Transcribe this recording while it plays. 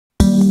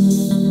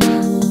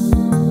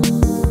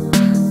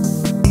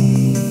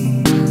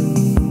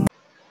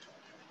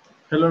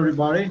Hello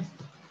everybody,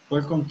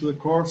 welcome to the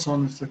course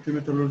on Extractive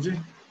Metallurgy.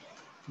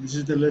 This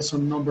is the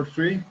lesson number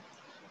 3,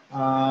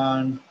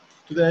 and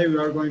today we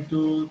are going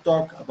to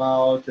talk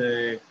about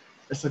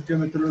Extractive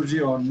Metallurgy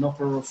on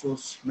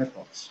non-ferrous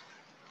metals.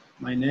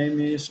 My name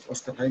is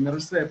Jaime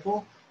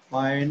Restrepo.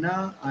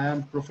 Baena, I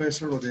am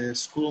professor of the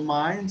School of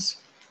Mines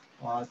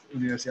at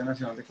Universidad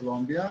Nacional de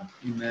Colombia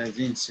in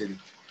Medellin city.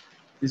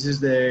 This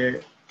is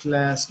the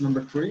class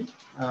number 3,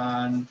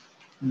 and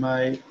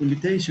my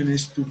invitation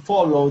is to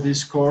follow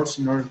this course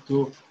in order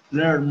to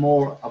learn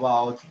more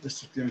about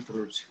extractive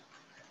metallurgy.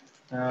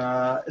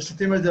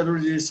 Extractive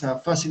metallurgy is a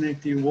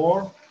fascinating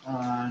work,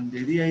 and the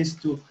idea is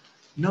to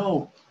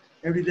know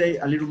every day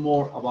a little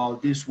more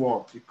about this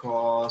work,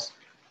 because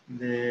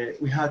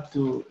we had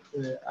to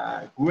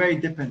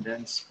great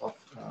dependence of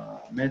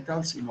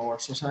metals in our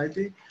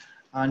society,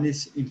 and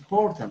it's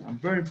important and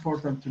very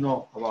important to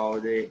know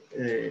about the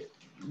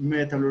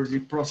metallurgy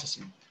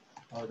processing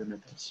of the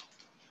metals.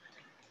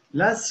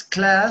 Last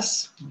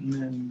class,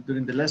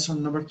 during the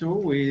lesson number 2,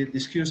 we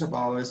discussed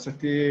about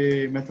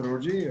extractive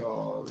metallurgy,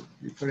 or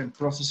different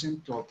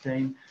processing to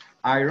obtain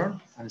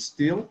iron and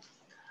steel.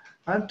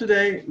 And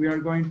today we are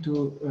going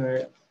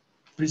to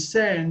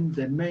present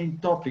the main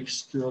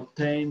topics to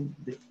obtain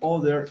the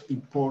other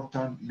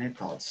important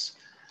metals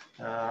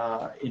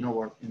in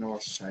our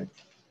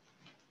society.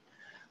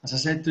 As I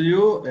said to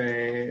you,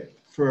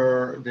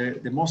 for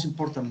the most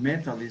important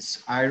metal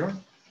is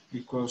iron,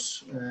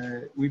 because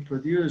we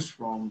produce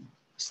from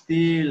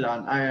steel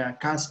and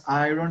cast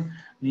iron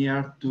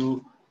near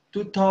to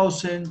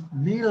 2,000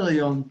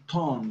 million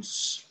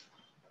tons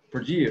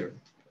per year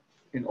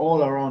in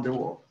all around the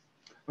world.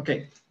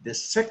 Okay, the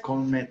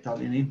second metal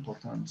in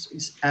importance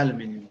is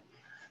aluminum.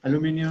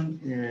 Aluminum,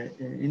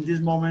 in this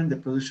moment, the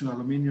production of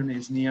aluminum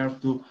is near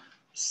to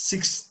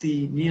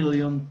 60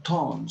 million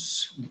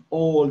tons in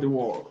all the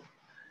world.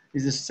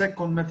 It's the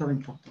second metal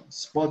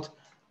importance. But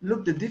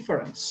look the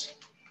difference.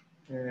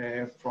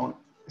 From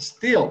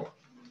steel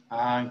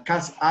and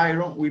cast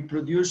iron, we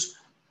produce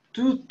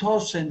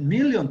 2,000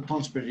 million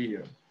tons per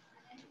year.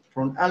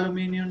 From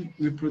aluminum,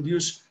 we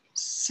produce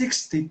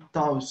 60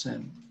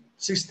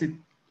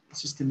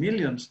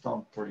 million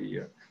tons per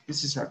year.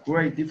 This is a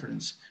great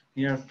difference,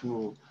 near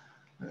to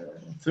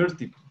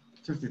 30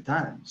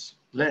 times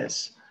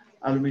less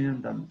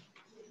aluminum than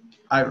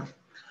iron.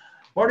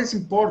 What is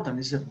important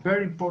is a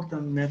very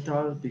important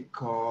metal,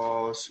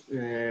 because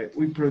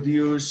we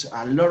produce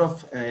a lot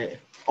of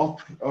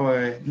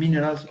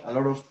minerals, a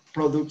lot of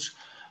products.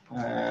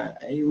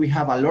 We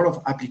have a lot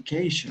of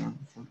application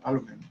for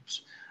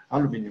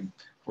aluminum.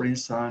 For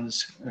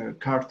instance,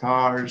 car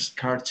tires,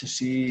 car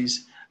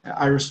chassis,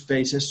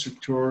 aerospace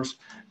structures,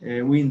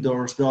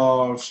 windows,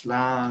 doors,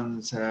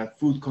 lamps,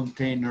 food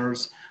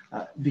containers,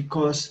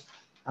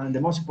 and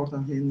the most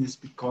important thing is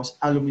because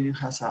aluminum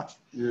has a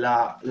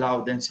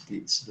low density.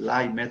 It's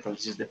light metal.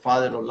 This is the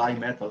father of light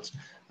metals,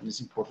 and it's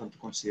important to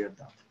consider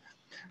that.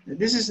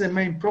 This is the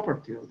main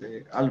property of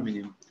the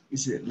aluminum.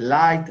 It's a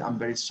light and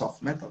very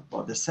soft metal,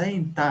 but at the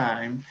same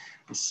time,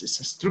 it's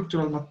a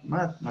structural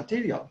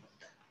material.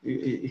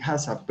 It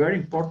has a very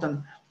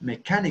important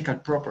mechanical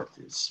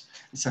properties.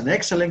 It's an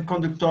excellent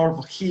conductor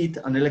of heat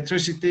and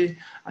electricity,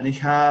 and it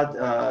had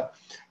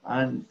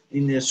and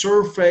in the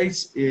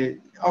surface it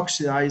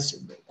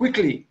oxidizes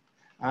quickly,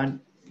 and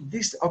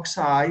this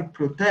oxide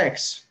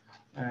protects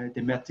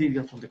the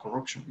material from the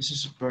corrosion. This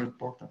is very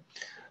important.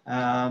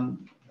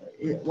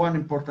 One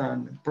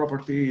important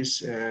property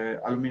is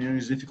aluminum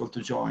is difficult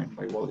to join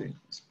by welding.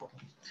 It's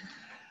important.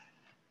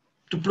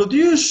 To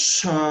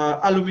produce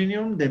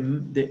aluminum,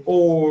 the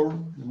ore,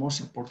 the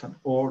most important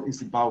ore, is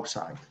the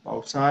bauxite.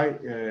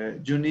 Bauxite,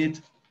 you need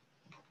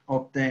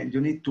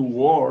to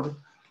work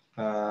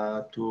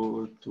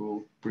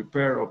to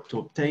prepare or to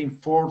obtain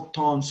 4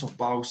 tons of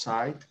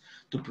bauxite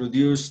to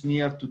produce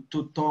near to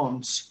 2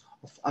 tons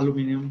of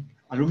aluminum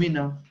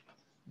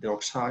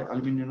oxide,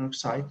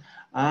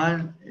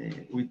 and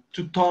with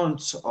 2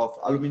 tons of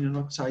aluminum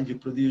oxide, you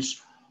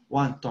produce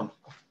 1 ton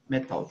of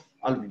metal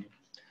aluminum.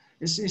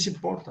 It's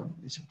important.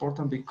 It's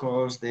important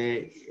because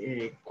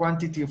the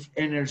quantity of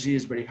energy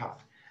is very high.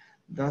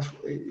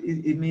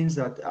 It means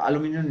that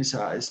aluminum is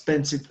an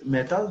expensive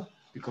metal,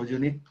 because you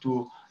need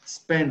to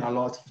spend a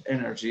lot of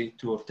energy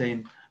to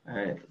obtain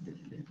the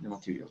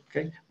material.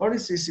 Okay, but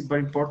this is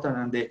very important,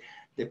 and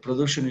the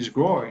production is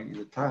growing in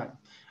the time.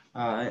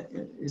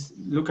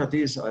 Look at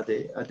this. At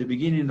the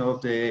beginning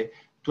of the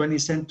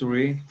 20th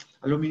century,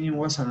 aluminum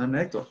was an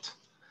anecdote,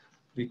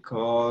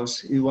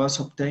 because it was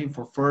obtained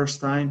for first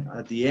time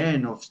at the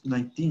end of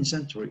 19th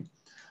century.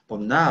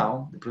 But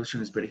now the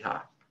production is very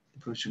high. The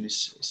production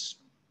is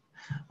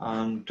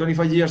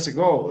 25 years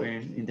ago,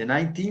 in the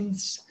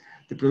 19th,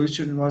 the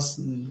production was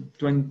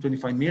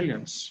 25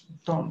 million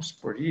tons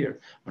per year,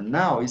 but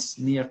now it's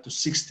near to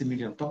 60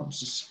 million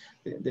tons.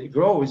 The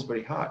growth is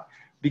very high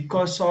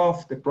because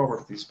of the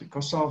properties,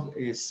 because of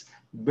its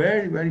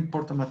very, very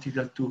important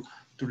material to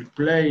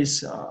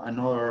replace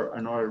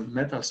another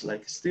metals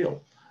like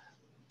steel.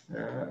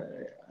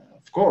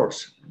 Of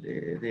course,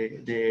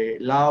 the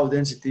low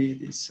density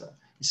is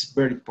It's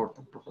very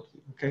important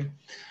property. Okay,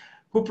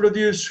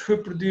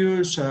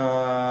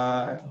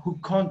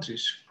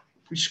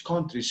 which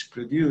countries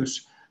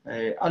produce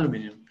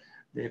aluminum?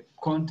 The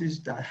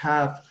countries that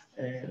have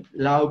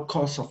low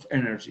cost of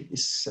energy.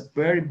 It's a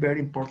very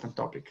important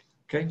topic.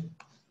 Okay.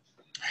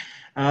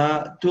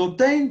 To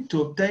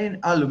obtain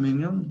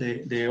aluminum,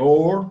 the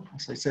ore,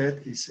 as I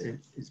said,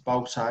 is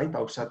bauxite.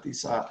 Bauxite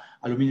is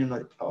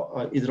aluminum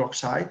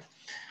hydroxide,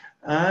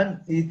 and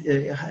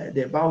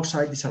the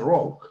bauxite is a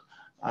rock.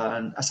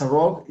 And as a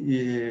rock,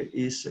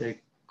 the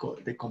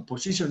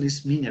composition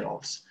is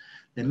minerals.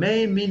 The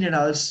main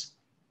minerals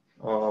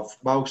of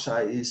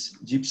bauxite is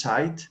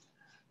gypsite,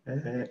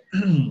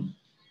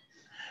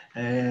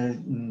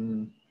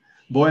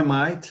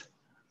 boehmite,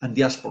 and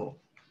diasporo.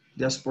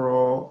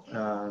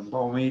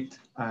 Boehmite,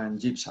 and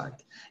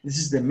gypsite. This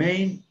is the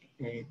main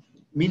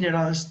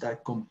minerals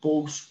that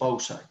compose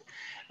bauxite.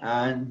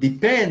 And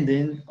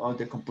depending on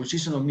the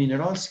composition of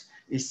minerals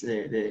is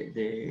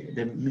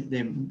the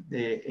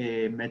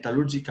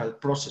metallurgical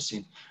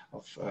processing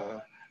of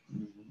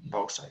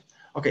bauxite.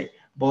 Okay,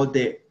 but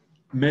the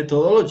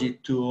methodology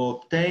to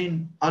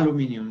obtain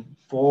aluminum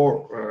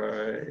for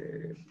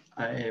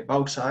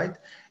bauxite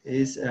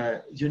is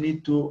you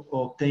need to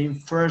obtain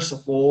first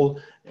of all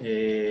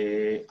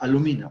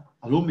alumina,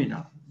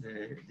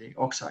 the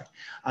oxide,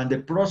 and the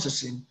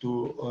processing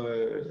to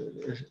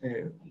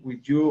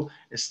with you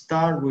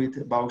start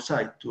with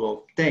bauxite to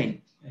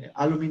obtain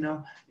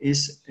alumina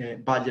is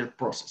Bayer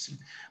processing.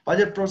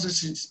 Bayer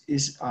processing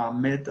is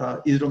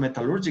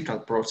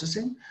hydrometallurgical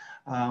processing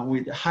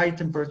with high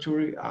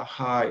temperature,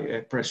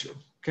 high pressure.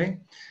 Okay.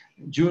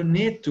 You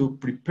need to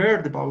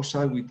prepare the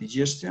bauxite with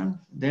digestion,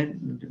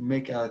 then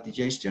make a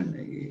digestion,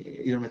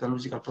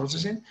 hydrometallurgical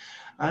processing,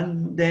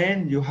 and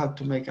then you have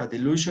to make a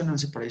dilution and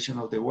separation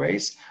of the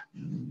waste.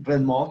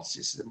 Red mods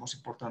is the most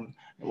important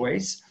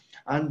waste,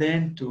 and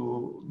then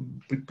to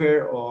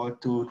prepare or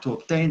to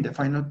obtain the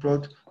final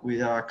product with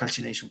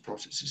calcination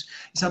processes.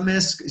 It's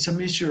a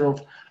mixture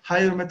of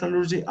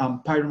hydrometallurgy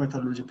and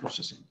pyrometallurgy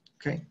processing.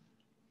 Okay.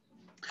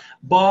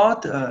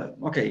 But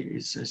okay,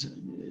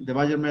 the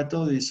Bayer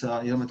method is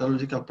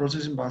hydrometallurgical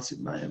processing.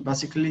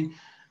 Basically,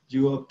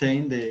 you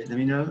obtain the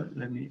mineral.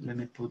 Let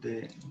me put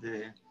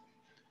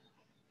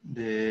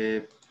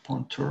the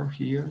pointer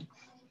here.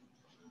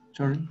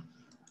 Sorry.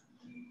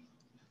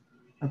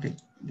 Okay,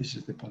 this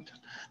is the pointer.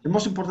 The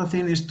most important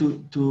thing is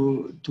to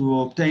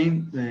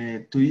obtain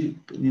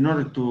in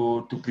order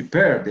to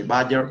prepare the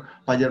Bayer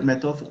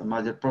method,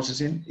 Bayer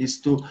processing,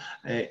 is to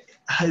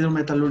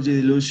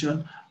hydrometallurgy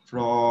dilution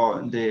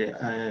from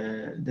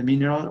the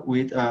mineral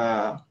with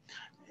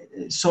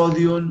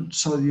sodium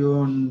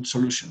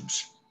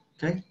solutions.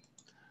 Okay,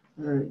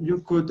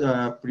 you could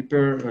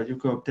prepare, you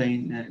could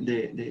obtain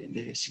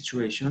the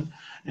situation.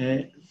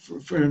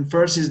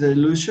 First is the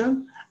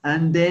dilution,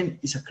 and then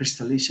it's a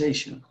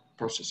crystallization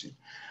processing.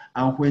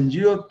 And when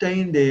you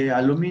obtain the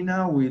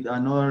alumina with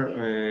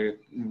another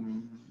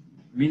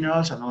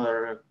minerals and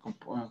other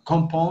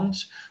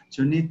compounds,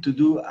 you need to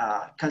do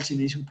a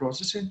calcination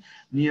processing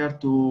near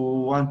to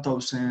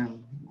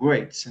 1000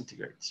 grades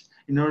centigrades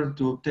in order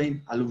to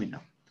obtain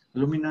alumina.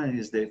 Alumina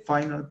is the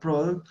final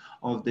product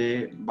of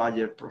the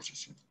Bayer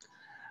processing.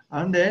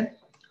 And then,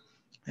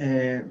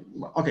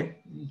 okay,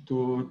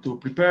 to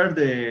prepare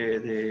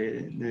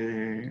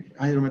the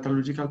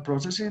hydrometallurgical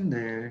processing,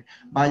 the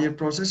Bayer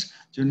process,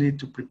 you need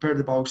to prepare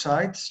the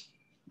bauxites,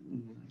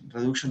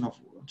 reduction of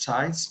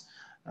oxides,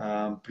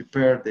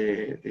 prepare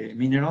the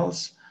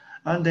minerals,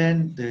 and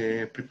then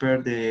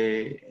prepare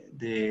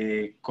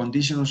the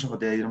conditions of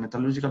the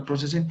hydrometallurgical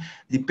processing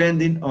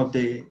depending on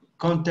the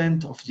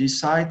content of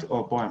gypsite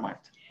or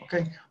boehmite.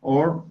 Okay,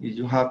 or if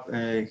you have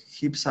a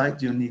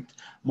gypsite, you need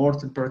more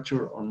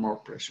temperature or more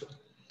pressure.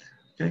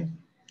 Okay,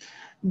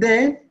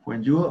 then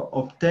when you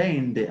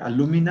obtain the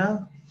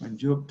alumina,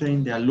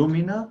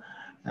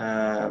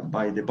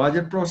 by the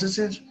Bayer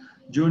processes,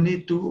 you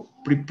need to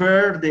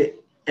prepare the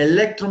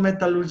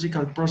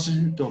electrometallurgical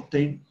processing to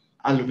obtain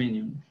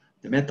aluminum,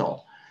 the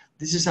metal.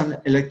 This is an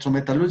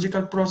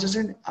electrometallurgical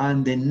processing,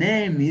 and the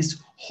name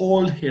is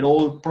whole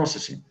herald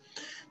processing.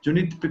 You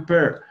need to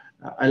prepare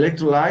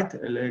electrolyte,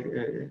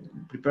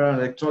 prepare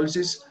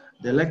electrolysis.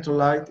 The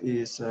electrolyte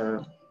is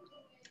a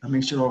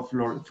mixture of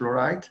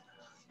fluoride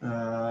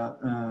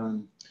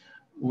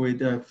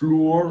with a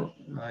fluor,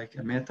 like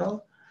a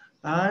metal,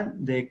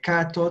 and the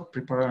cathode,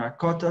 prepare a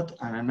cathode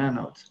and an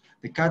anode.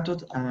 The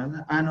cathode and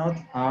an anode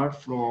are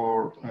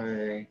for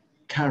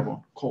carbon,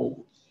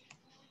 coal,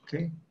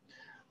 okay?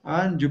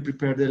 And you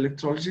prepare the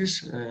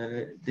electrolysis.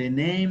 The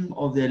name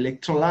of the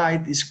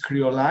electrolyte is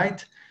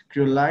cryolite.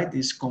 Cryolite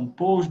is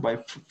composed by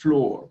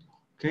fluor,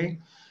 okay?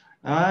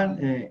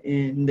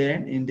 And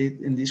then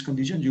in this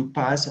condition, you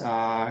pass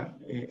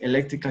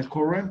electrical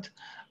current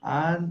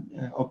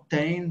and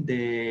obtain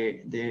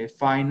the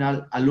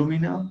final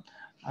aluminum,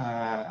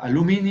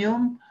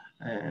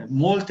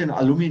 molten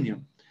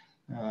aluminum,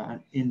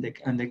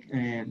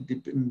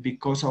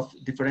 because of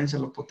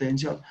differential of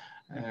potential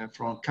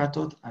from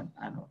cathode and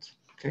anode.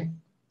 Okay,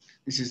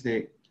 this is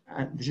the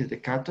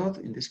cathode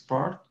in this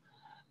part,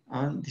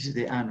 and this is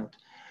the anode.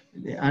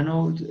 The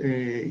anode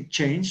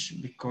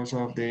changed because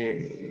of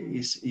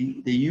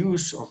the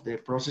use of the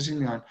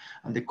processing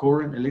and the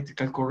current,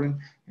 electrical current,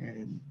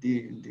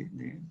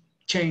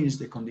 change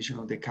the condition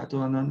of the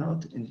cathode and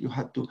anode, and you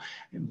have to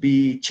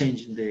be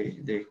changing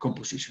the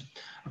composition.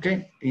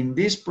 Okay, in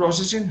this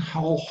processing,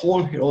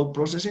 whole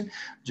processing,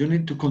 you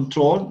need to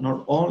control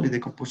not only the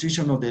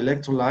composition of the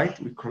electrolyte,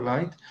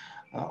 electrolyte,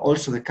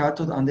 also the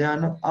cathode and the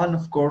anode, and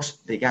of course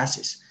the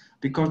gases,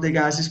 because the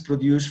gases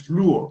produce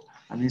fluor,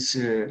 and it's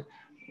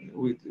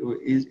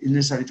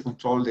necessary to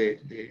control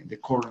the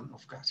current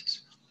of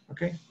gases.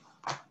 Okay.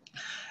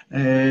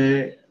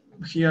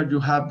 Here you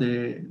have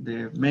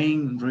the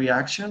main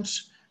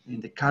reactions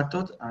in the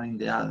cathode and in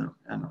the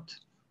anode.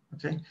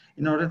 Okay,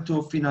 in order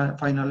to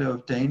finally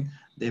obtain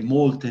the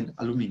molten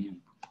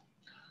aluminum.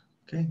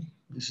 Okay,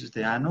 this is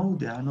the anode.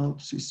 The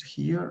anode is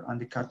here,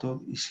 and the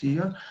cathode is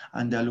here,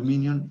 and the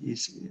aluminum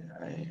is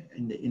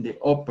in the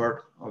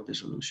upper of the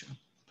solution.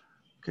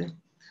 Okay.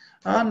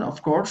 And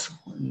of course,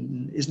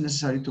 it's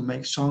necessary to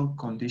make some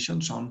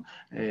conditions on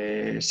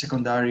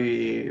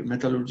secondary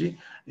metallurgy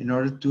in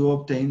order to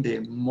obtain the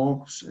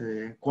most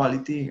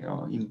quality,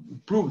 or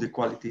improve the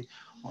quality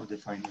of the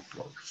final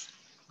products.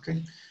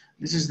 Okay,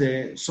 this is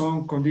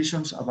some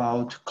conditions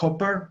about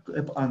copper.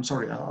 I'm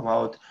sorry,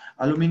 about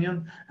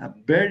aluminum, a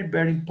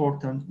very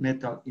important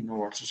metal in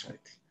our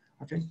society.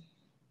 Okay.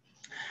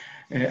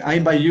 I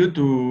invite you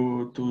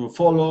to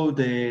follow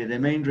the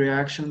main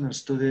reaction and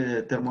study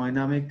the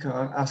thermodynamic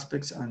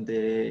aspects and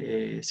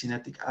the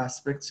kinetic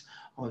aspects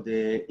of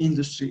the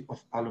industry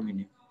of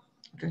aluminum.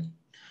 Okay.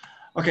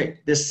 Okay.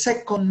 The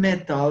second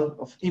metal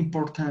of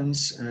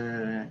importance,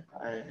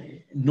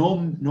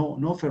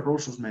 no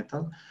ferrous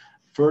metal.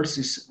 First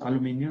is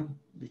aluminum,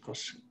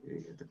 because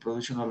the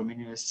production of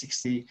aluminum is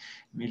 60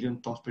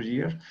 million tons per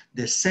year.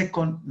 The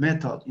second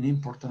metal in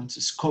importance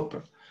is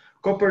copper.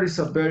 Copper is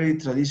a very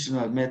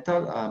traditional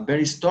metal,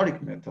 very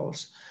historic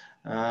metals.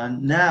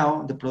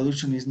 Now the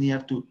production is near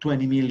to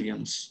 20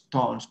 million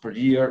tons per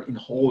year in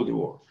whole the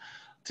world,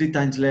 3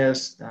 times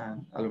less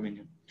than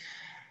aluminum.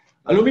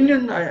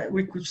 Aluminum,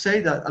 we could say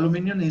that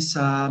aluminum is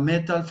a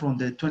metal from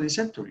the 20th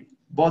century,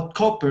 but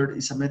copper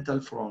is a metal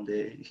from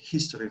the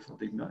history of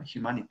the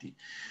humanity.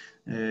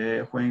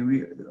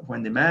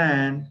 When the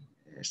man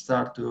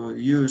started to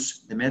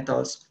use the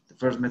metals, the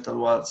first metal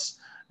was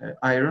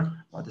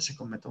iron, but the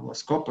second metal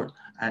was copper,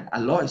 and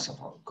alloys of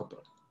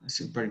copper. This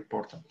is very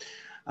important.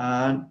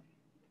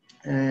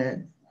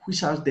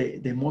 Which are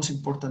the most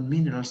important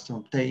minerals to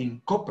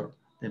obtain copper?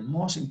 The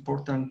most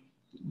important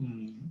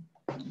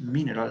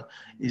mineral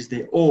is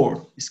the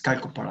ore, is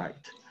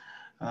chalcopyrite.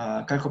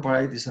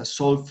 Chalcopyrite is a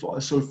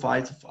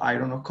sulfide of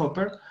iron or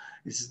copper.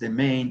 This is the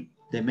main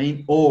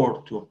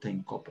ore to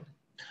obtain copper.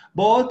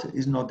 But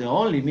it's not the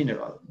only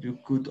mineral. You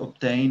could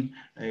obtain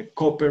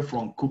copper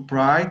from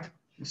cuprite.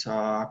 It's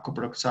a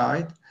copper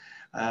oxide,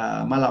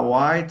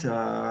 malachite,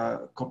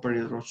 copper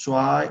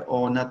hydroxide,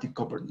 or native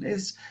copper.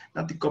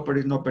 Native copper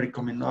is not very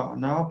common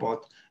now,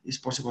 but it's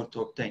possible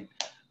to obtain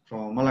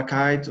from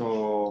malachite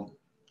or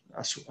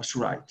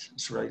azurite.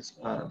 Azurite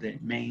are the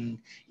main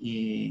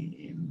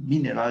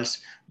minerals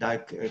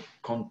that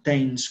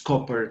contains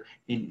copper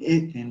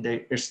in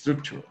their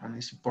structure, and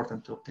it's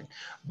important to obtain.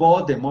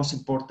 But the most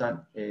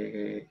important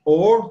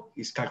ore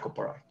is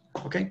chalcopyrite.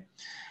 Okay,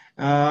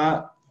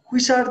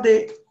 which are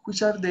the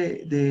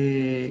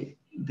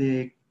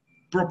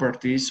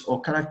properties or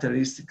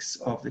characteristics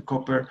of the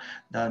copper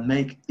that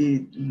make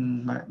it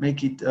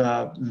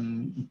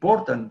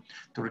important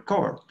to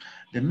recover?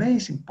 The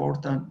most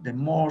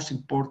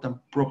important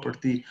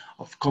property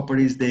of copper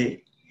is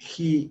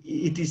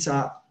it is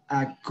a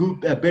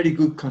very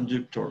good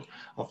conductor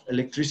of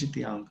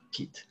electricity and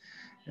heat.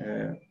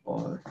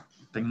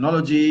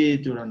 Technology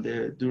during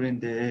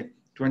the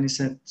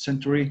 20th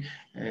century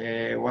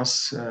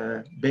was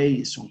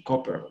based on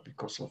copper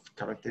because of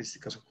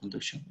characteristics of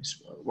conduction.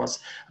 It was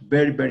a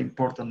very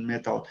important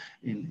metal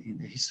in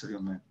the history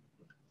of man.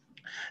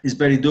 It's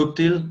very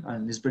ductile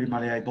and it's very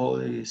malleable.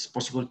 It's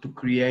possible to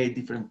create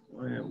different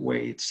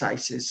weight,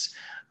 sizes,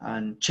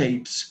 and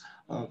shapes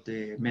of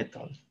the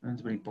metal. And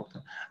it's very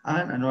important.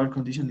 And another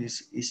condition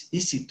is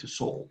easy to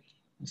solve,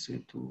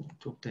 easy to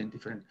obtain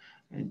different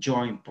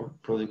joint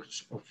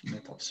products of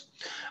metals.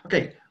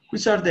 Okay.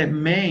 Which are the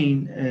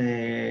main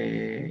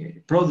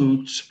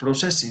products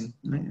processing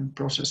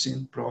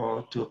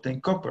to obtain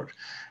copper?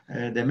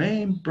 The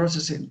main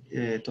processing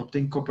to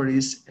obtain copper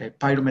is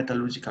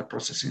pyrometallurgical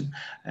processing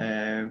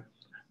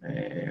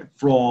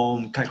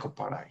from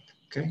chalcopyrite.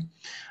 Okay,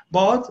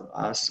 but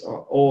as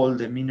all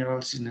the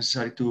minerals, is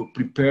necessary to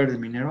prepare the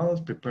minerals,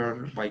 prepare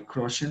by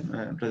crushing,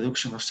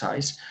 reduction of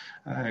size,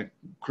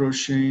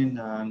 crushing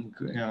and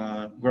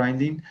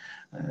grinding,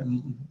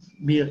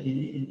 mill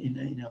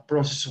in a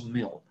process of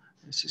mill.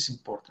 This is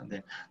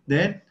important.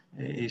 Then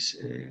is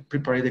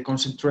prepare the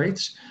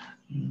concentrates.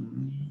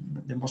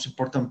 The most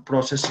important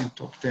processing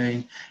to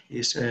obtain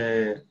is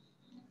a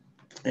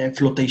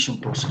flotation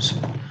process.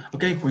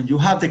 Okay, when you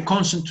have the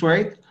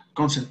concentrate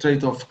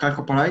of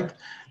chalcopyrite,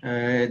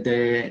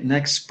 The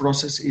next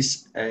process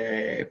is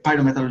a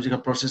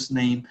pyrometallurgical process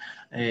named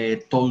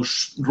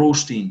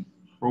roasting.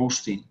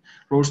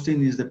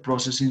 Roasting is the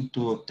processing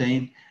to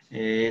obtain,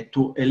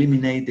 to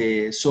eliminate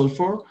the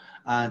sulfur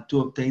and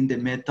to obtain the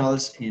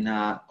metals in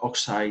an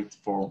oxide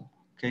form.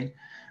 Okay.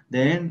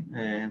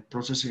 Then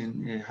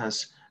processing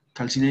has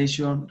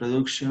calcination,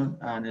 reduction,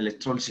 and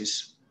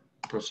electrolysis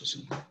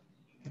processing.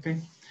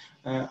 Okay.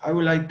 I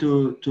would like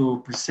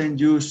to present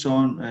you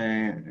some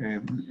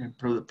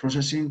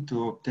processing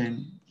to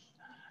obtain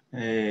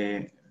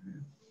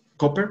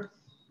copper.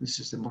 This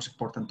is the most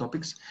important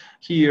topics.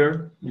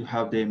 Here you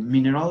have the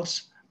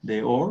minerals,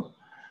 the ore.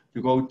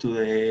 You go to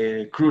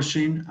the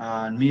crushing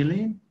and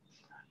milling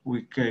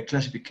with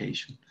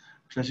classification.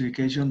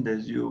 Classification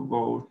that you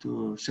go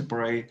to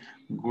separate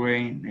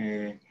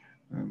grain,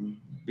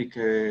 big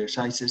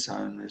sizes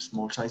and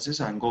small sizes,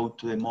 and go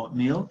to the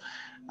mill.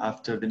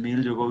 After the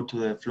mill, you go to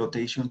the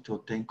flotation to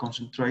obtain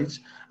concentrates,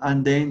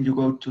 and then you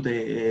go to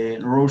the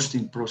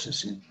roasting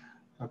processing.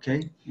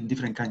 Okay, in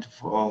different kinds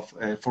of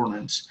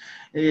furnaces.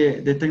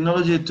 The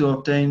technology to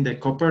obtain the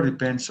copper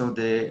depends on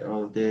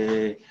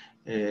the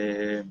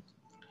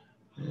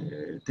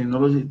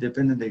technology,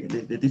 depending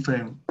the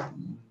different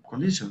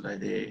conditions, like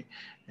the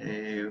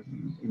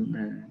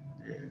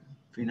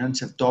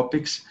financial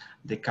topics,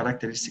 the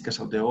characteristics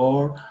of the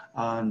ore,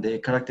 and the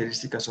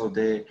characteristics of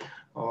the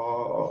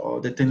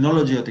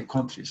technology of the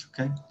countries.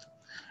 Okay.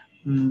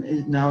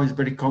 Now it's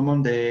very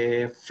common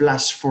the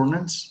flash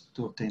furnace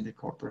to obtain the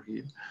copper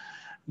here.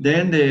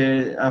 Then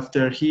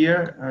after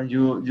here,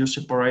 you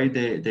separate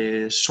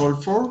the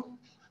sulfur,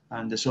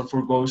 and the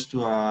sulfur goes to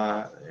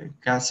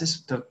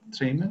gases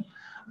treatment,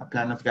 a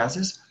plant of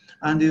gases,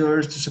 and the other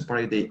is to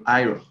separate the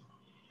iron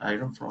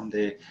from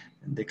the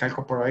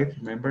chalcopyrite.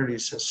 Remember,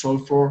 it's a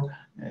sulfur,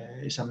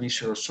 it's a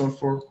mixture of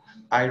sulfur,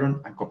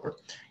 iron, and copper.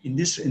 In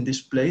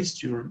this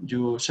place,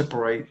 you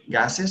separate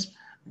gases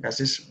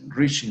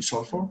rich in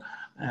sulfur,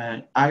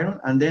 iron,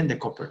 and then the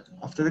copper.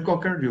 After the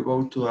copper, you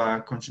go to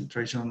a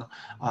concentration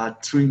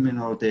treatment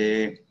of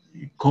the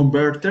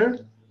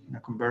converter. In a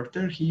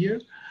converter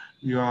here,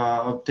 you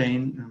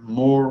obtain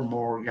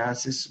more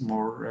gases,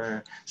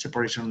 more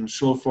separation of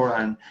sulfur,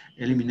 and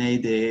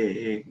eliminate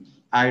the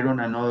iron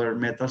and other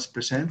metals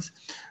present.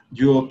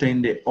 You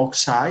obtain the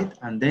oxide,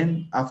 and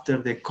then after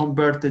the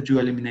converter, you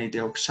eliminate the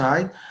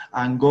oxide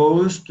and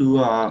goes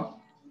to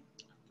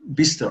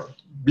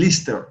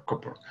blister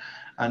copper.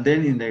 And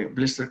then in the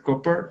blister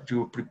copper,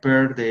 you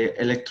prepare the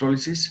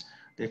electrolysis,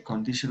 the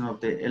condition of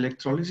the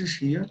electrolysis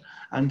here,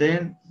 and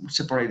then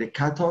separate the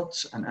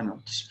cathodes and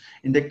anodes.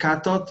 In the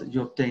cathode,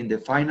 you obtain the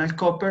final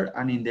copper,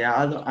 and in the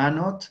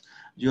anode,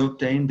 you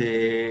obtain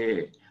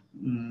the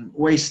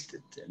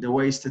wasted,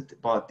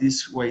 but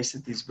this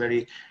wasted is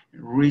very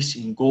rich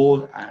in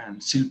gold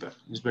and silver.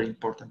 It's very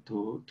important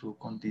to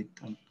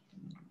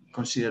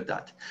consider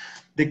that.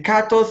 The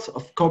cathode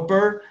of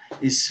copper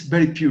is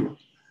very pure.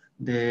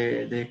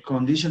 The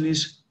condition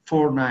is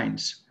 4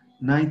 nines.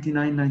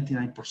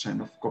 99%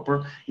 of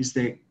copper is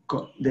the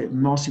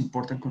most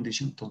important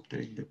condition to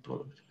obtain the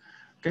product.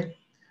 Okay,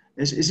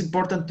 it's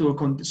important to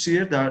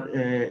consider that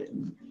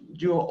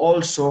you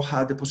also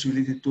have the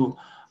possibility to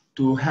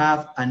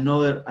have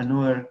another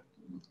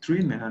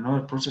treatment,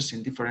 another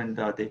processing different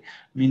the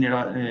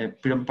mineral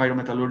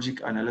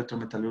pyrometallurgic and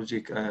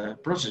electrometallurgic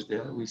process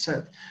that we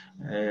said.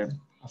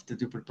 After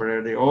you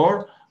prepare the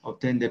ore,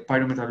 obtain the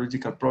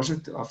pyrometallurgical process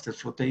after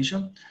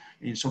flotation.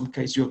 In some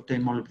cases, you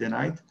obtain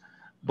molybdenite,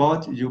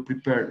 but you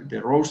prepare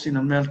the roasting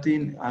and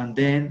melting, and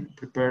then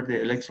prepare the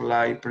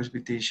electrolyte,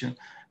 precipitation,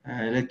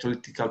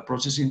 electrolytical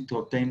processing to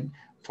obtain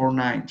 4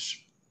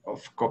 nines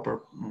of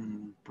copper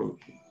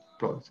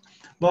product.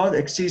 But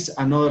exists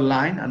another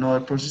line, another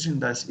processing,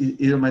 that's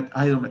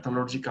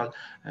hydrometallurgical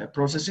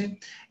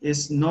processing.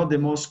 It's not the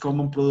most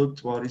common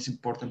product, but it's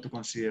important to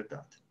consider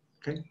that.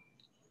 Okay.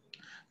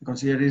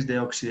 Consider is the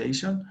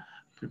oxidation,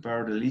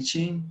 prepare the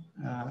leaching,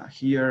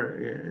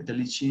 here the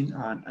leaching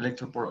and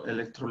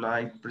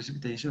electrolyte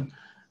precipitation,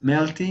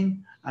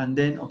 melting, and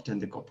then obtain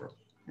the copper.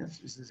 Yes,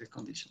 this is the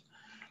condition.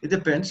 It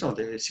depends on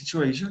the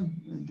situation,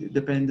 it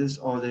depends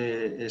on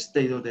the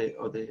state of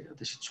the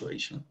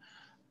situation,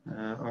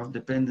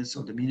 dependence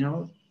on the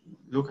mineral.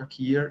 Look at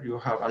here, you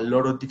have a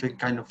lot of different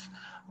kind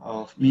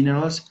of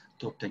minerals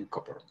to obtain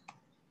copper.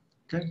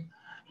 Okay.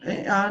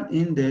 And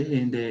in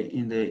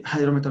the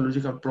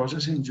hydrometallurgical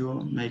processing,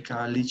 you make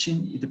a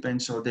leaching. It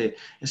depends on the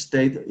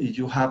state. If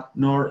you have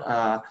more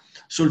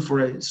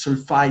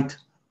sulfide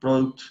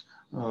product,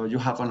 you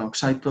have an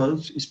oxide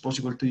product, it's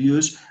possible to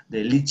use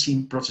the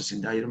leaching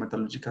processing, the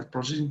hydrometallurgical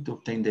processing, to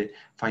obtain the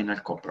final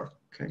copper.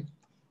 Okay.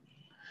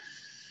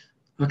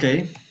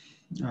 Okay.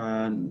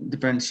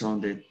 Depends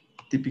on the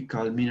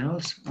typical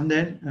minerals. And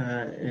then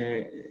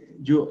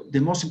the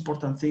most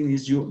important thing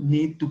is you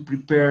need to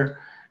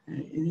prepare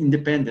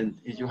independent.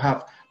 If you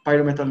have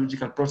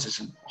pyrometallurgical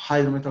processing,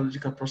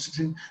 hydrometallurgical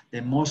processing,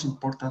 the most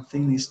important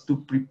thing is to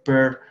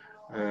prepare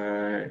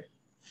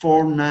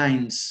 4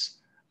 nines,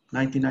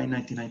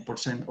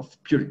 99% of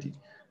purity.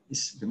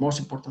 Is the most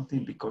important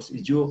thing, because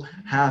if you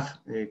have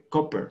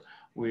copper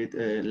with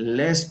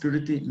less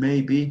purity,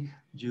 maybe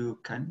you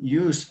can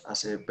use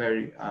as a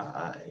very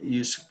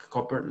use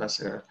copper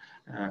as a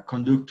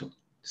conductor.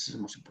 This is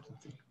the most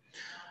important thing.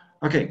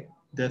 Okay,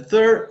 the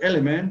third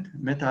element,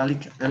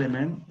 metallic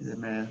element,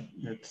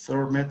 the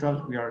third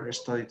metal we are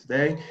studying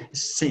today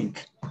is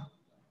zinc.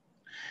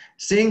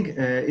 Zinc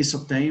is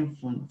obtained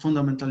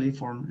fundamentally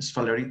from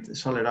sphalerite.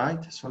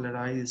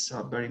 Sphalerite is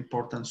a very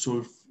important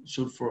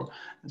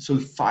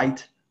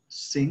sulfide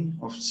zinc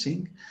of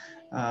zinc.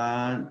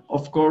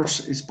 Of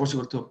course, it's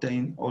possible to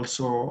obtain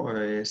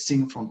also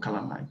zinc from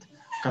calamine.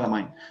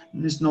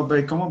 It's not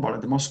very common, but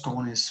the most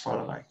common is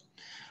sphalerite.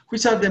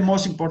 Which are the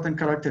most important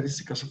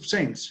characteristics of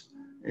zinc?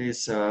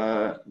 It's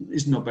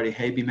not very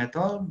heavy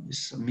metal,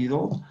 it's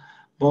middle,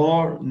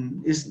 but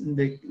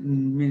the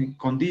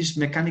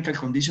mechanical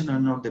condition are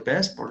not the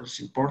best, but it's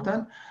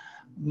important.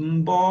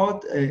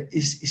 But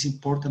it's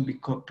important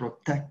because it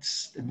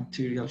protects the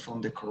material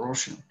from the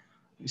corrosion.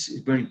 It's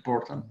very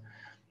important.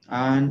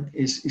 And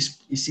it's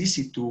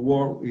easy to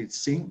work with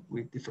zinc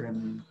with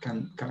different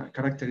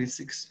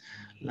characteristics,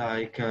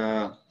 like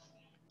the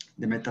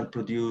metal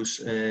produce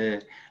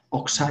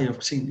oxide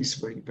of zinc is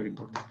very, very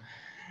important.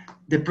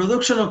 The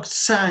production of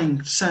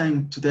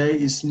zinc today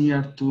is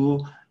near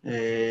to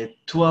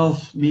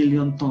 12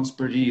 million tons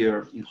per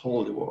year in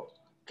whole the world.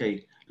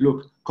 Okay,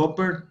 look,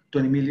 copper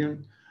 20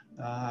 million,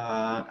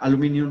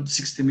 aluminum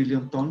 60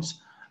 million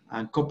tons,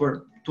 and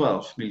copper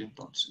 12 million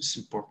tons. It's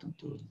important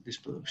to this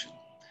production.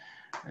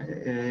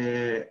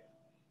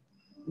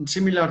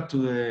 Similar to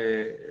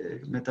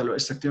the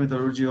extractive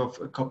metallurgy of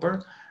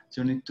copper,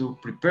 you need to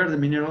prepare the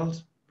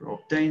minerals,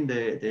 obtain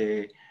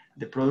the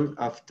product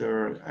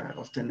after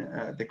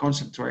the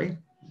concentrate,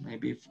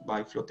 maybe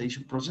by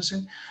flotation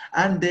processing,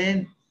 and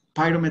then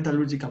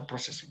pyrometallurgical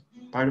processing.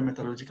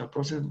 Pyrometallurgical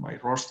process by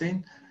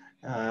roasting,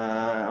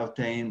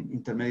 obtain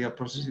intermediate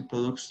processing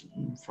products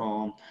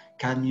from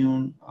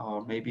cadmium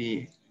or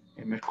maybe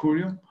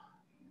mercurium,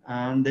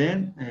 and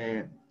then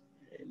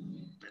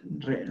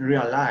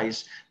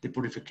realize the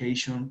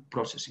purification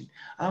processing,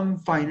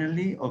 and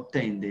finally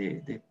obtain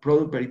the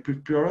product very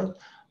pure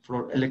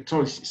for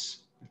electrolysis,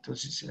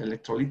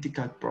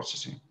 electrolytical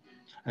processing,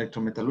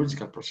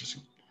 electrometallurgical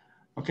processing.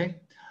 Okay,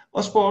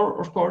 of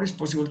course, it's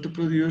possible to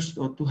produce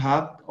or to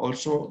have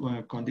also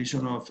a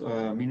condition of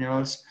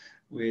minerals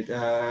with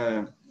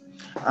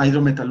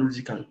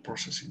hydrometallurgical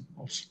processing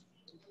also.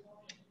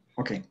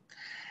 Okay.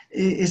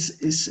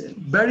 Is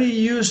very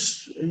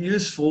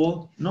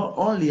useful not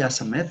only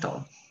as a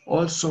metal,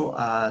 also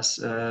as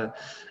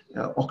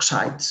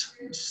oxides.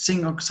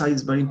 Zinc oxide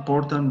is very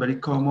important, very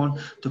common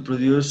to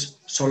produce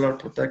solar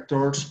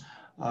protectors.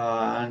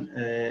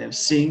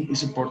 Zinc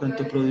is important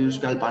to produce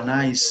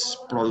galvanized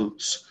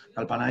products,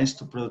 galvanized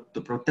to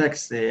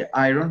protect the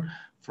iron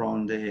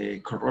from the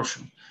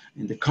corrosion.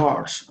 In the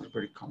cars are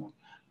very common.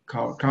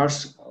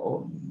 Cars,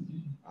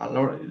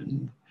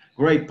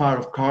 great part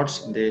of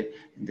cars,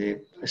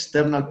 the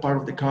external part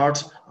of the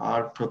cars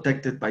are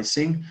protected by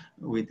zinc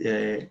with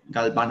steel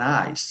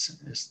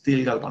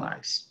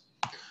galvanized.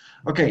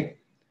 Okay,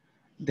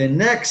 the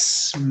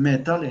next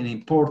metal in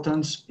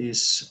importance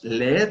is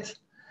lead.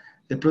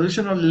 The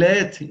production of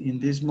lead in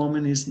this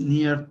moment is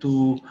near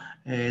to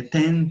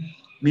 10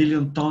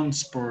 million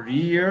tons per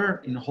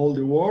year in whole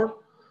the world.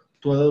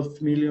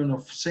 12 million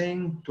of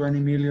zinc, 20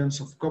 millions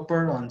of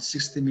copper, and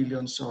 60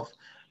 millions of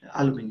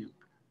aluminum.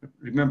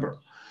 Remember.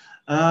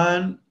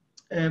 And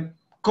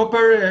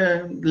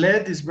copper,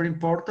 lead is very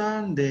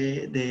important.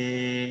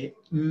 The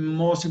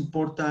most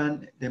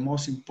important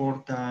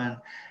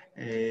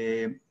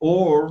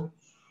ore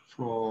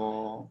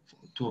to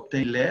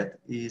obtain lead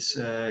is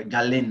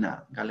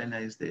galena. Galena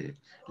is the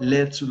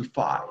lead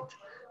sulfide.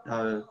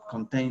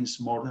 Contains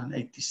more than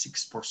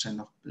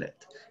 86% of lead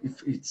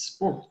if it's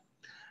poor.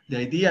 The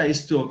idea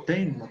is to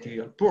obtain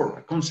material poor,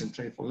 a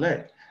concentrate for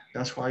lead.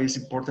 That's why it's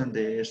important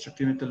the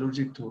extractive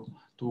metallurgy to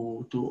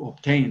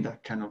obtain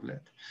that kind of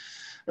lead.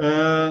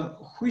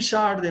 Which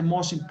are the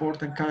most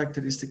important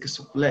characteristics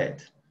of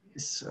lead?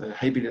 It's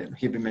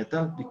heavy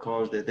metal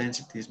because the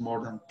density is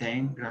more than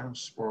 10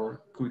 grams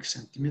per cubic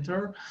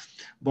centimeter,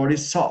 but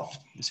it's soft.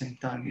 At the same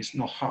time, it's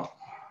not hard.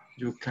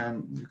 You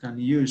can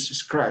use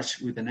scratch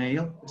with a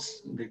nail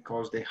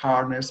because the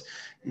hardness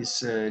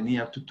is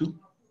near to 2.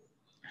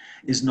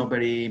 It's not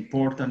very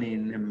important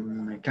in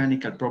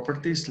mechanical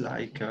properties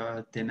like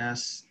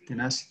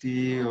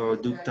tenacity or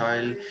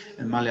ductile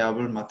and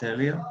malleable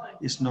material.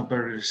 It's not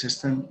very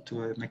resistant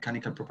to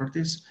mechanical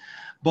properties,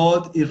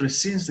 but it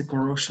resists the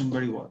corrosion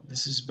very well.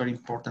 This is a very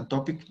important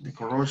topic, the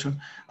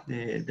corrosion.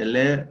 The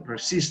lead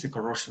resists the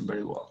corrosion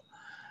very well.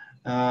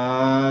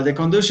 The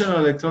conduction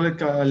of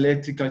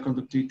electrical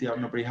conductivity are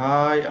not very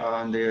high,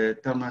 and the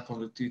thermal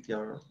conductivity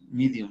are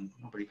medium,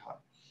 not very high.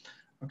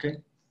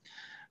 Okay.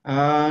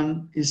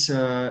 And it's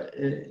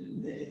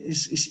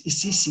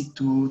easy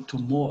to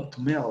melt.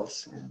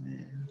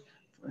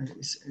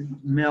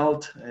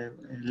 Melt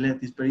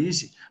lead is very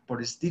easy, but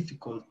it's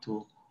difficult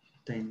to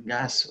obtain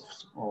gas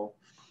of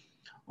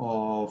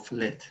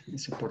lead.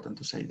 It's important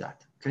to say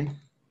that. Okay.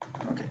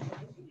 Okay.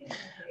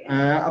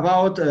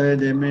 About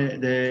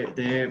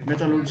the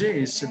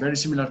metallurgy is very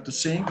similar to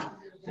zinc.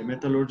 The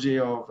metallurgy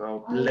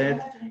of lead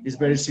is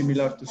very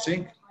similar to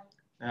zinc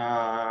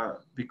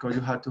because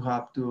you have to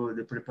have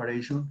the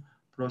preparation,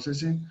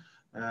 processing,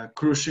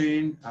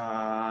 crushing,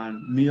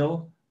 and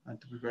mill, and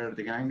to prepare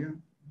the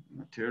gangue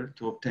material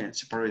to obtain,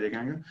 separate the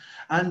gangue,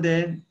 and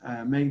then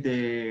make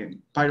the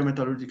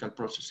pyrometallurgical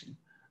processing,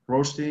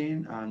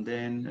 roasting, and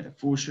then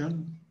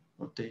fusion,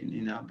 obtained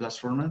in a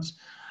blast furnace,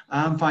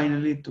 and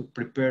finally to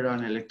prepare an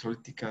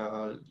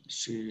electrolytical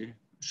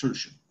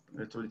solution,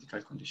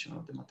 electrolytical condition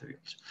of the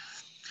materials.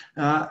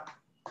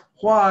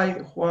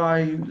 Why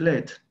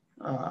lead?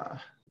 Uh,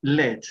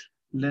 lead.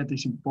 Lead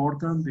is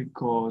important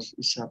because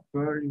it's a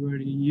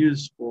very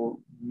useful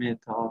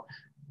metal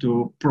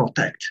to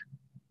protect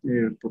of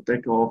in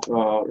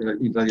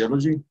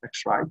radiology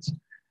X-rays.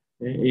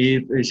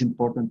 It is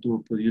important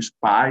to produce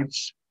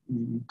pipes,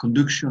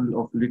 conduction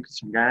of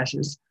liquids and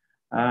gases,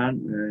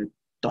 and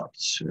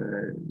ducts.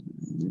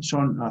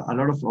 A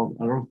lot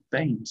of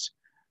paints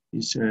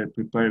is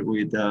prepared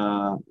with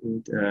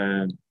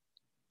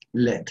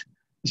lead.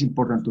 It's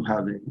important to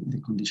have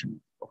the condition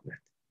of lead.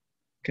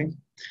 Okay.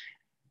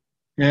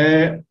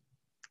 In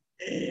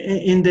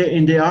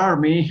the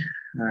army,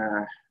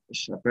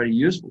 it's very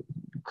useful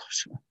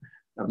because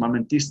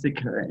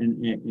armamentistic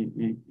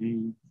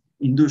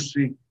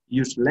industry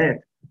use lead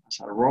as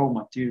a raw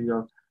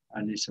material,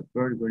 and it's a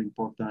very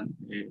important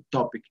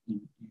topic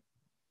in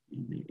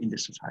the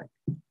society.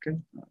 Okay,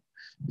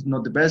 it's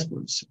not the best,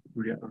 but it's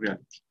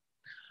reality.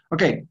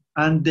 Okay,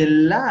 and the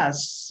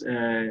last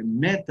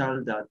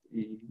metal that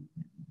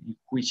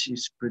which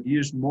is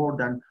produced more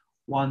than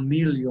 1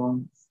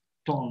 million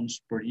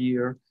tons per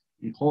year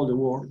in whole the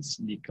world is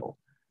nickel.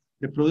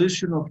 The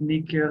production of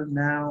nickel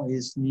now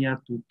is near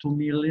to 2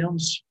 million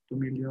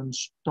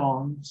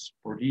tons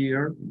per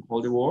year in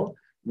whole the world.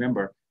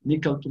 Remember,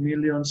 nickel 2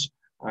 millions,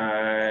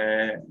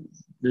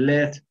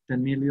 lead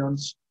 10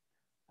 millions,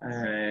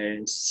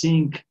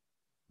 zinc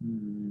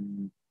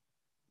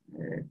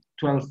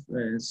 12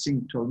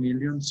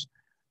 millions,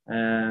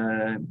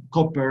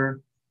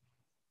 copper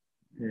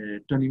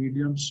 20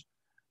 millions,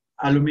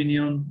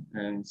 aluminum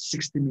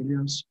 60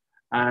 millions,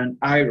 and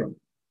iron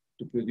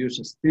to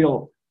produce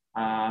steel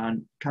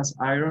and cast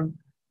iron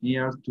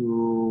near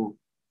to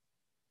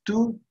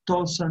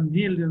 2,000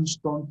 million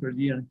tons per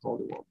year in all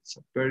the world. It's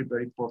a very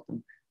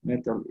important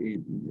metal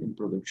in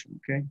production.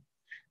 Okay.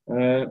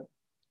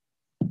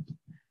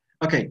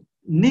 Okay.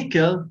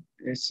 Nickel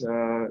is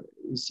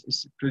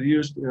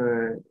produced.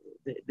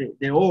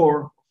 The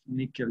ore of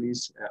nickel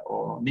is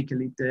or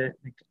nickelite,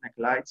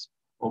 nickelites,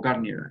 or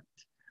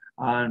garnierite.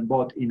 And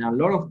but in a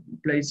lot of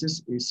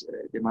places is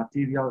the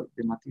material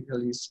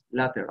is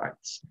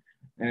laterites.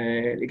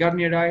 The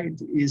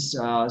garnierite is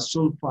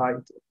sulfide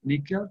of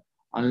nickel,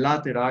 and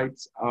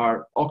laterites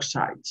are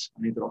oxides,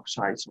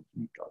 hydroxides of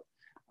nickel,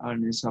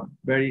 and it's a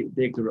very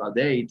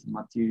degraded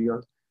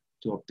material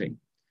to obtain.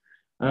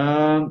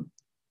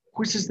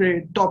 Which is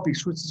the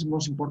topics? Which is the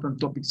most important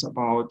topics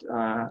about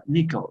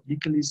nickel?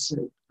 Nickel is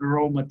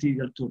raw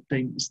material to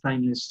obtain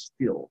stainless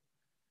steel.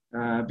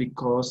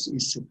 Because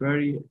it's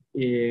very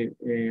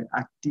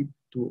active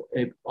to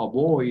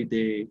avoid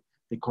the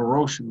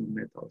corrosion of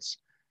metals.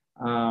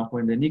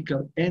 When the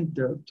nickel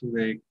enters to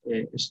the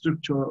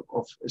structure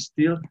of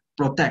steel,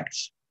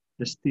 protects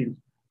the steel,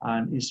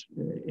 and is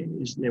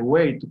the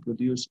way to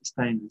produce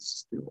stainless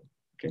steel.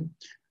 Okay,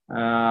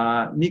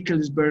 nickel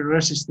is very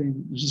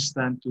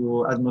resistant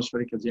to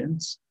atmospheric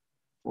agents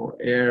for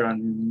air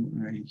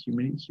and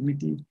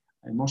humidity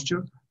and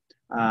moisture.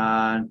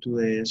 And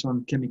to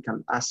some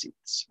chemical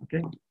acids.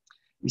 Okay,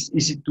 it's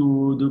easy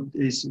to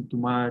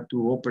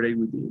operate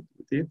with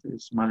it.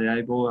 It's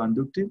malleable and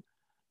ductile,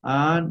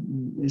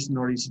 and it's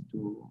not easy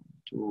to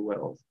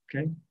weld.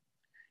 Okay,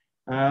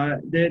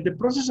 the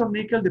process of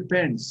nickel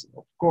depends,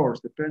 of course,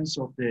 depends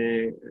of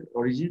the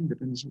origin,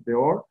 depends of the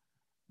ore,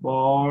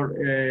 but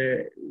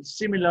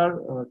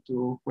similar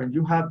to when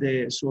you have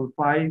the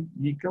sulfide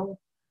nickel,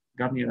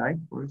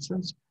 garnierite, for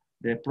instance,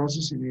 the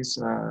processing is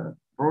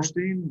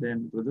roasting,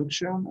 then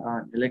production,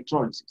 and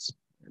electrolysis,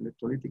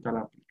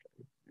 electrolytical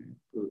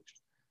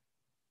production.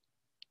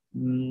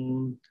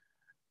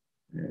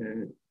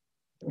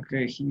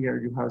 Okay, here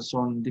you have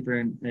some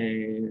different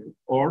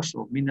ores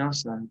or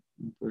minerals that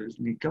produce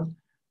nickel.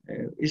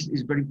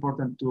 It's very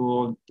important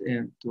to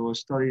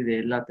study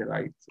the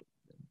laterite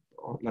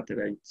or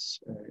laterites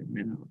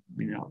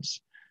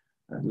minerals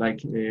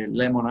like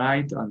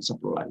limonite and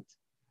saprolite.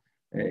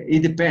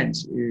 It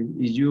depends.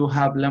 If you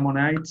have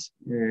limonite,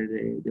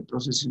 the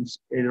process is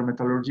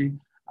hydrometallurgy,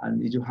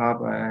 and if you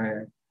have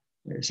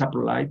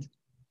saprolite,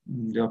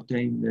 you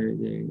obtain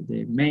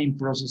the main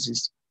process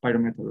is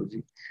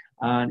pyrometallurgy.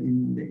 And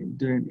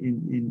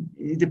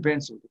it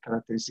depends on the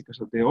characteristics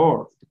of the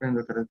ore, it depends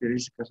on the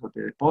characteristics of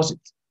the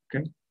deposit.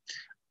 Okay,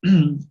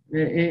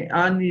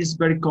 and it's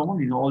very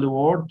common in all the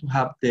world to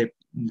have the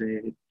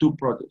two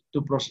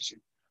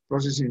processing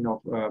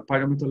of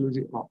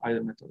pyrometallurgy or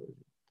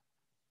hydrometallurgy.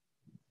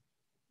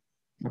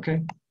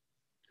 Okay.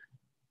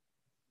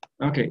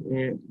 Okay,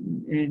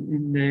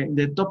 in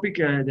the topic,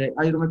 the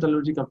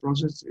hydrometallurgical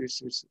process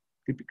is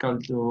typical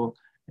to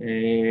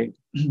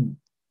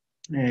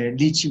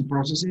leaching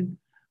processing,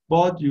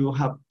 but you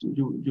have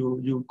to,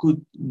 you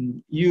could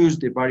use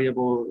the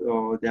variable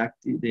or the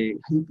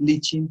heat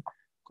leaching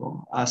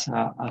as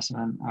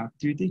an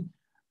activity.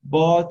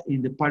 But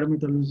in the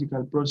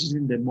pyrometallurgical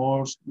processing, the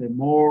more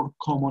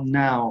common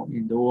now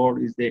in the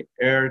world is the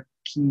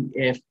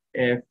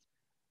RKFF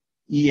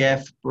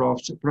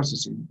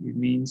processing. It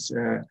means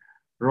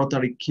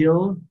rotary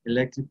kiln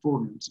electric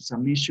furnace. It's a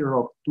mixture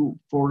of two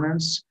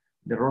furnaces,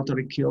 the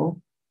rotary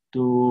kiln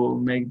to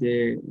make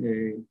the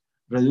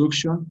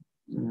reduction,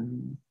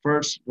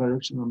 first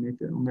reduction of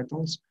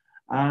metals,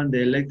 and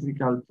the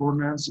electrical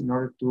furnace in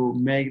order to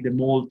make the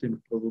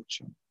molten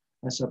production.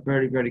 That's a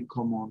very, very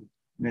common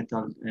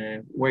metal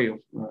way of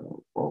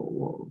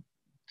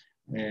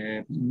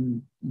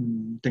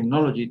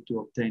technology to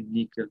obtain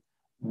nickel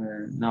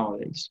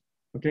nowadays.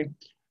 Okay,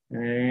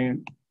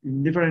 in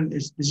different.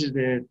 This is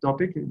the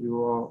topic.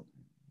 You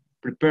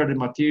prepare the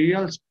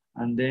materials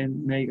and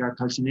then make a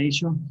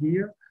calcination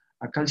here,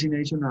 a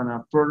calcination and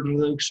a further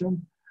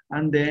reduction,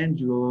 and then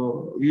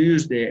you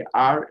use the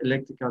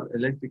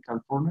electrical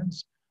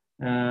furnace,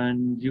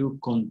 and you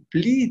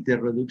complete the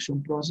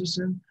reduction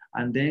processing,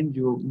 and then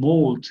you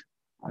mold,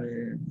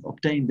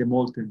 obtain the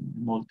molten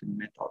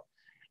metal.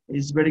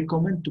 It's very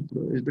common to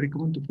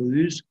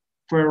produce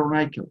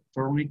ferronickel.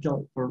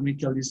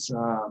 Ferronickel is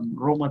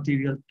raw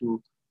material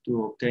to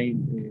obtain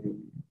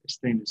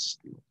stainless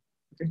steel.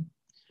 Okay.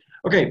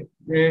 Okay.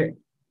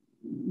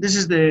 This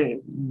is the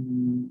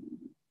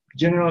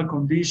general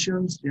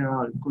conditions,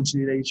 general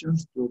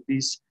considerations to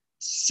these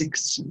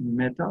 6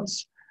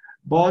 metals.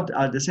 But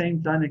at the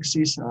same time,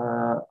 exists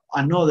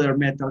another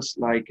metals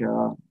like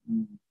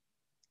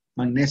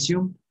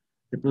magnesium.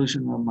 The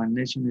production of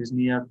magnesium is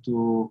near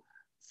to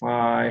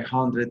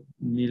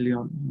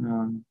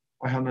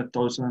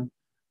 500,000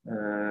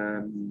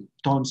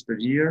 tons per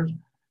year,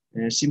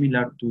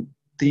 similar to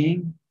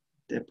tin.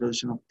 The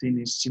production of tin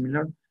is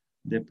similar.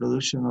 The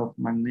production of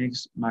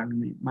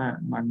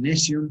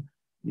magnesium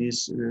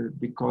is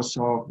because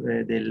of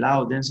the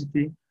low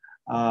density,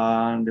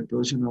 and the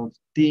production of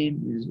tin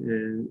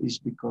is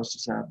because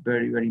it's a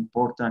very, very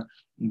important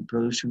in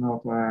production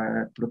of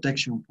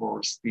protection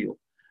for steel.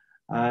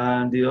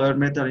 And the other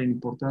metal in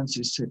importance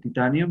is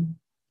titanium.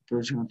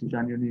 Production of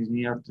titanium is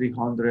near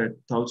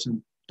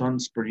 300,000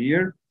 tons per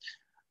year.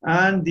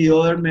 And the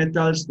other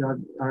metals that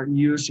are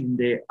used in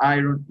the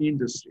iron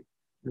industry,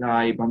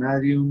 like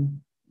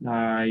vanadium,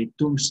 like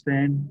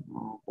tungsten,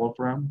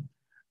 wolfram,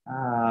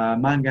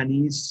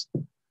 manganese,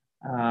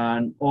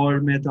 and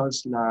other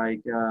metals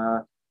like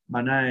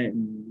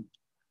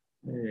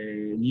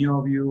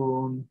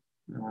niobium,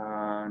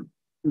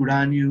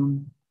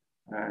 uranium,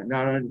 that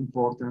are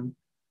important.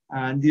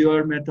 And the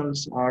other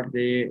metals are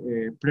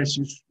the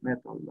precious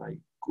metal like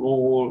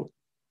gold,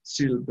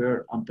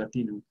 silver, and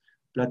platinum.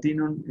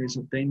 Platinum is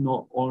obtained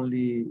not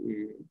only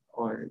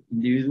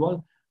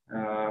individual,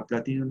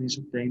 platinum is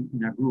obtained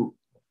in a group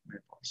of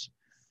metals.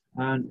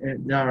 And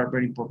they are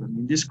very important.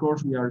 In this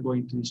course, we are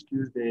going to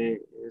discuss the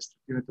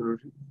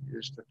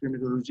extractive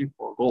metallurgy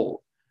for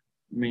gold,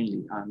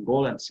 mainly, and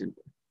gold and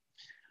silver.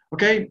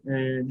 Okay,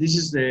 this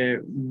is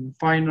the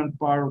final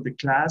part of the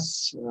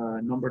class,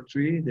 number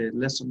 3, the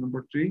lesson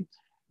number 3.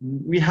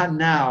 We have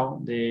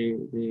now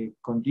the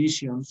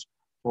conditions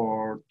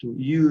to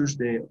use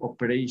the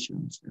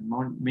operations, the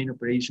main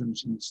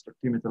operations in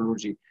extractive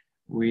metallurgy.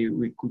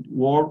 We could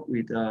work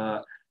with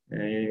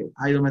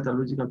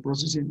hydrometallurgical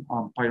processing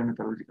and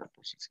pyrometallurgical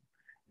processing.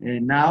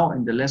 And now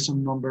in the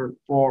lesson number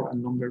 4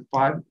 and number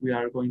 5, we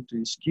are going to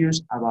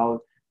discuss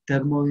about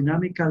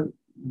thermodynamical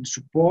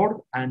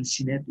support and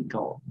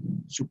kinetical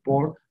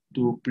support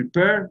to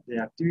prepare the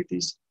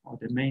activities or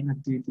the main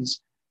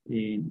activities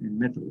in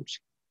metallurgy.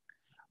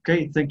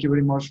 Okay, thank you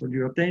very much for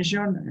your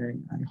attention.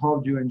 And I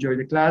hope you enjoy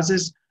the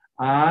classes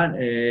and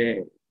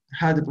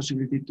had the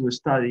possibility to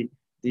study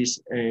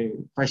this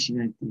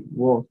fascinating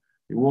world,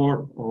 the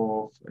world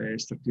of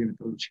extractive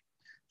metallurgy.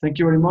 Thank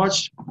you very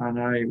much, and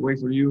I wait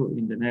for you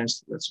in the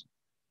next lesson.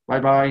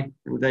 Bye-bye.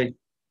 Good day.